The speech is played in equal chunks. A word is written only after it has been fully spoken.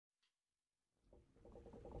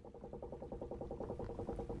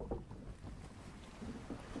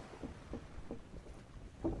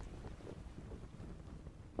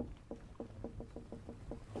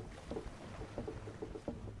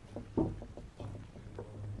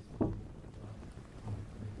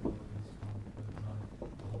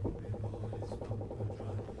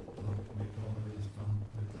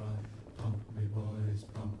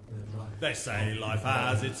They say life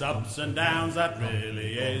has its ups and downs, that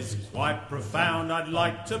really is quite profound. I'd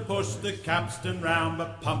like to push the capstan round,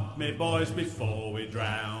 but pump me boys before we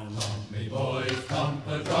drown. Pump me boys, pump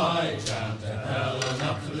a dry, down to hell and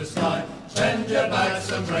up to the sky. Bend your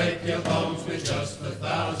backs and break your bones, we're just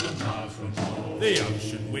 1,000 miles from home. The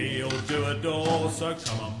ocean we'll do adore, so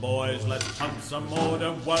come on boys, let's pump some more.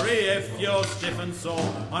 Don't worry if you're stiff and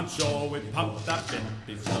sore, I'm sure we've pumped that bit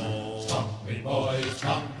before. Pump me boys,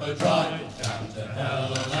 pump a dry, down to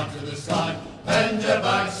hell and up to the sky. Bend your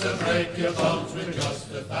backs and break your bones, we're just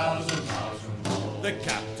 1,000 miles from home. The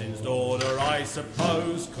captain's daughter, I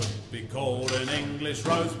suppose, could be called an English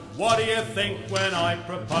rose. What do you think when I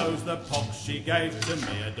propose the pox she gave to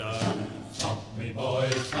me a dose? Pump me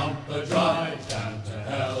boys, pump a dry, down to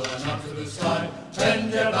hell and up to the sky.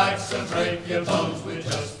 Bend your backs and break your bones, we're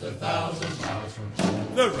just 1,000 miles from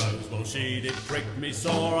home. The rose, well, she did prick me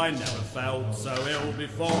sore, I never felt so ill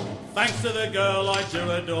before. Thanks to the girl I do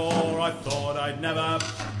adore, I thought I'd never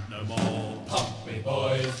pump no more. Pump me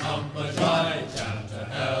boys, pump a dry, down to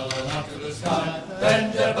hell and up to the sky.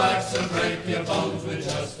 Bend your backs and break your bones, we're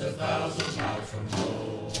just 1,000 miles from home.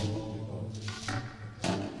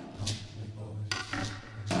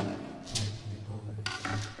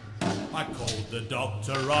 I called the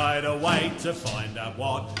doctor right away to find out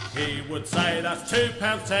what he would say. That's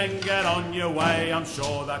 £2.10, get on your way, I'm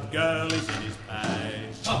sure that girl is in his pay.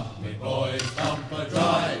 Pump me boys, pump a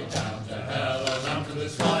dry, down to hell and up to the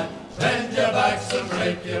sky. Bend your backs and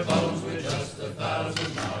break your bones, we're just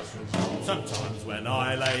 1,000 miles from home. Sometimes when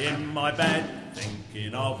I lay in my bed,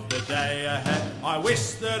 thinking of the day ahead, I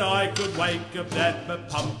wish that I could wake up dead, but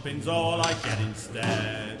pumping's all I get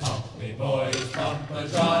instead. Pump me boys, pump a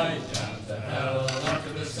dry, down to hell and up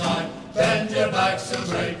to the sky. Bend your backs and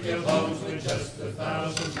break your bones, we're just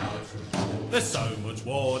 1,000 miles from home. There's so much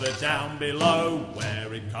water down below,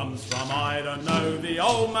 where it comes from I don't know. The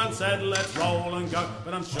old man said let's roll and go,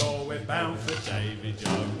 but I'm sure we're bound for Davy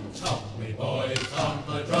Jones. Pump me boys, pump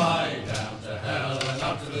a dry, down to hell and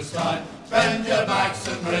up to the sky. Bend your backs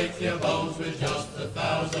and break your bones, we're just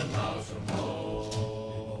 1,000 miles from home.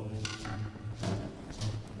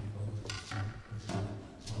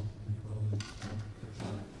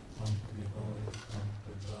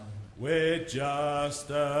 We're just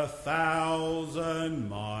 1,000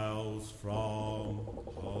 miles from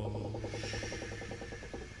home.